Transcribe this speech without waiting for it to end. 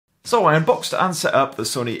So I unboxed and set up the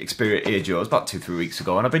Sony Xperia Ear Duos about 2-3 weeks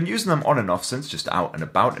ago, and I've been using them on and off since, just out and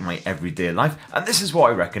about in my everyday life, and this is what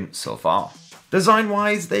I reckon so far. Design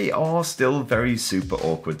wise, they are still very super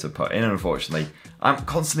awkward to put in, unfortunately. I'm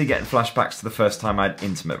constantly getting flashbacks to the first time I had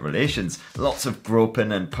intimate relations. Lots of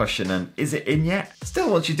groping and pushing and is it in yet? Still,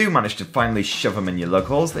 once you do manage to finally shove them in your lug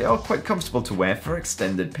holes, they are quite comfortable to wear for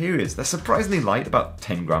extended periods. They're surprisingly light, about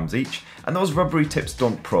 10 grams each, and those rubbery tips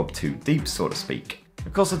don't probe too deep, so to speak.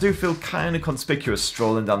 Of course, I do feel kind of conspicuous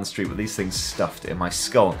strolling down the street with these things stuffed in my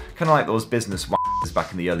skull, kind of like those business w***ers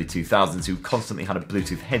back in the early 2000s who constantly had a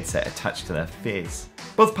Bluetooth headset attached to their face.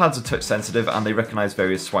 Both pads are touch sensitive and they recognise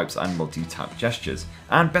various swipes and multi-tap gestures.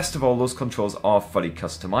 And best of all, those controls are fully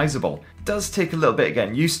customisable. It does take a little bit of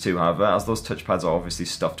getting used to, however, as those touchpads are obviously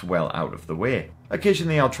stuffed well out of the way.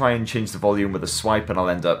 Occasionally I'll try and change the volume with a swipe and I'll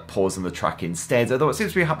end up pausing the track instead, although it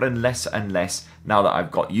seems to be happening less and less now that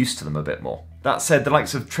I've got used to them a bit more. That said, the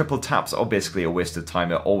likes of triple taps are basically a waste of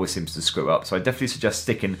time. It always seems to screw up, so I definitely suggest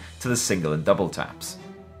sticking to the single and double taps.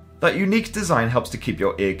 That unique design helps to keep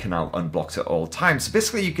your ear canal unblocked at all times, so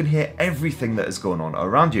basically you can hear everything that is going on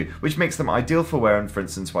around you, which makes them ideal for wearing, for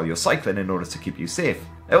instance, while you're cycling in order to keep you safe.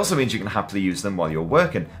 It also means you can happily use them while you're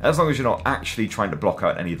working, as long as you're not actually trying to block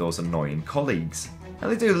out any of those annoying colleagues.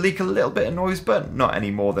 And they do leak a little bit of noise, but not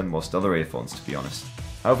any more than most other earphones, to be honest.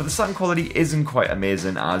 However, the sound quality isn't quite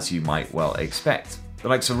amazing as you might well expect. The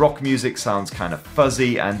likes of rock music sounds kind of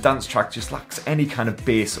fuzzy, and dance track just lacks any kind of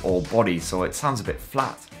bass or body, so it sounds a bit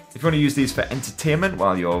flat. If you want to use these for entertainment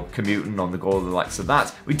while you're commuting on the go, the likes of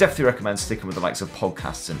that, we definitely recommend sticking with the likes of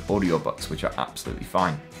podcasts and audiobooks, which are absolutely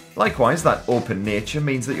fine. Likewise, that open nature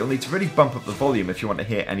means that you'll need to really bump up the volume if you want to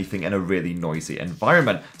hear anything in a really noisy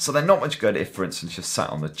environment, so they're not much good if, for instance, you're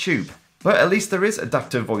sat on the tube. But at least there is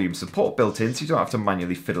adaptive volume support built in, so you don't have to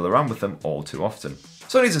manually fiddle around with them all too often.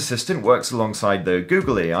 Sony's Assistant works alongside the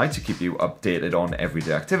Google AI to keep you updated on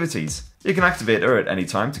everyday activities. You can activate her at any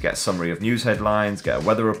time to get a summary of news headlines, get a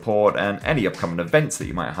weather report, and any upcoming events that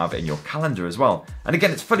you might have in your calendar as well. And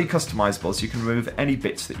again, it's fully customizable, so you can remove any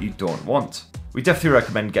bits that you don't want. We definitely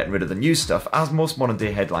recommend getting rid of the news stuff, as most modern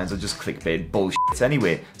day headlines are just clickbait bullshit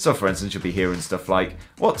anyway. So for instance, you'll be hearing stuff like,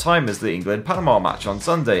 what time is the England-Panama match on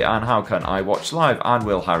Sunday, and how can I watch live, and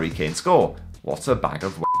will Harry Kane score? What a bag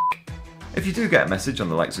of If you do get a message on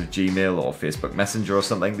the likes of Gmail or Facebook Messenger or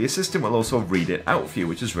something, the assistant will also read it out for you,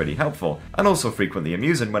 which is really helpful, and also frequently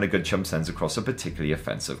amusing when a good chum sends across a particularly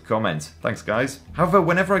offensive comment. Thanks guys. However,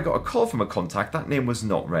 whenever I got a call from a contact, that name was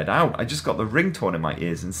not read out. I just got the ringtone in my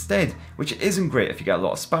ears instead, which isn't great if you get a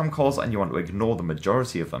lot of spam calls and you want to ignore the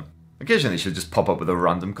majority of them. Occasionally she'll just pop up with a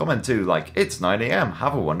random comment too, like, it's 9 AM,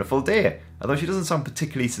 have a wonderful day. Although she doesn't sound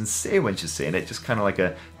particularly sincere when she's saying it, just kind of like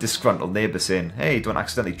a disgruntled neighbour saying, hey, don't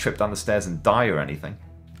accidentally trip down the stairs and die or anything.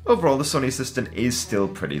 Overall, the Sony Assistant is still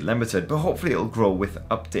pretty limited, but hopefully it'll grow with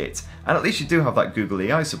updates, and at least you do have that Google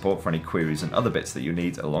AI support for any queries and other bits that you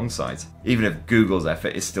need alongside, even if Google's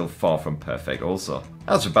effort is still far from perfect also.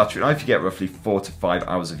 As for battery life, you get roughly 4 to 5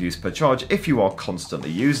 hours of use per charge if you are constantly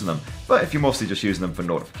using them, but if you're mostly just using them for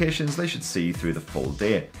notifications, they should see you through the full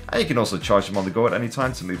day. And you can also charge them on the go at any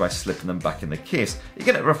time, simply by slipping them back in the case. You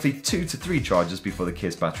get roughly 2 to 3 charges before the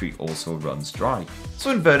case battery also runs dry. So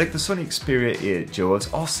in verdict, the Sony Xperia Ear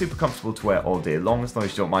Duos are super comfortable to wear all day long, as long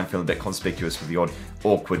as you don't mind feeling a bit conspicuous with the odd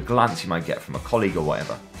awkward glance you might get from a colleague or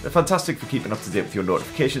whatever. They're fantastic for keeping up to date with your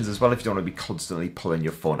notifications as well if you don't want to be constantly pulling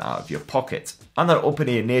your phone out of your pocket. And that open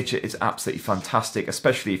ear nature is absolutely fantastic,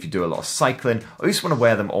 especially if you do a lot of cycling or you just want to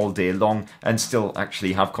wear them all day long and still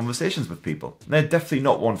actually have conversations with people. They're definitely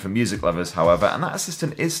not one for music lovers, however, and that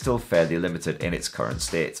assistant is still fairly limited in its current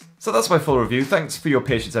state. So that's my full review. Thanks for your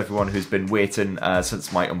patience, everyone who's been waiting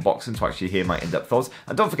since my unboxing to actually hear my in-depth thoughts.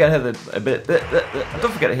 And don't forget to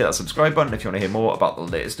hit that subscribe button if you want to hear more about the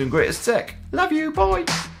latest and greatest tech. Love you, bye!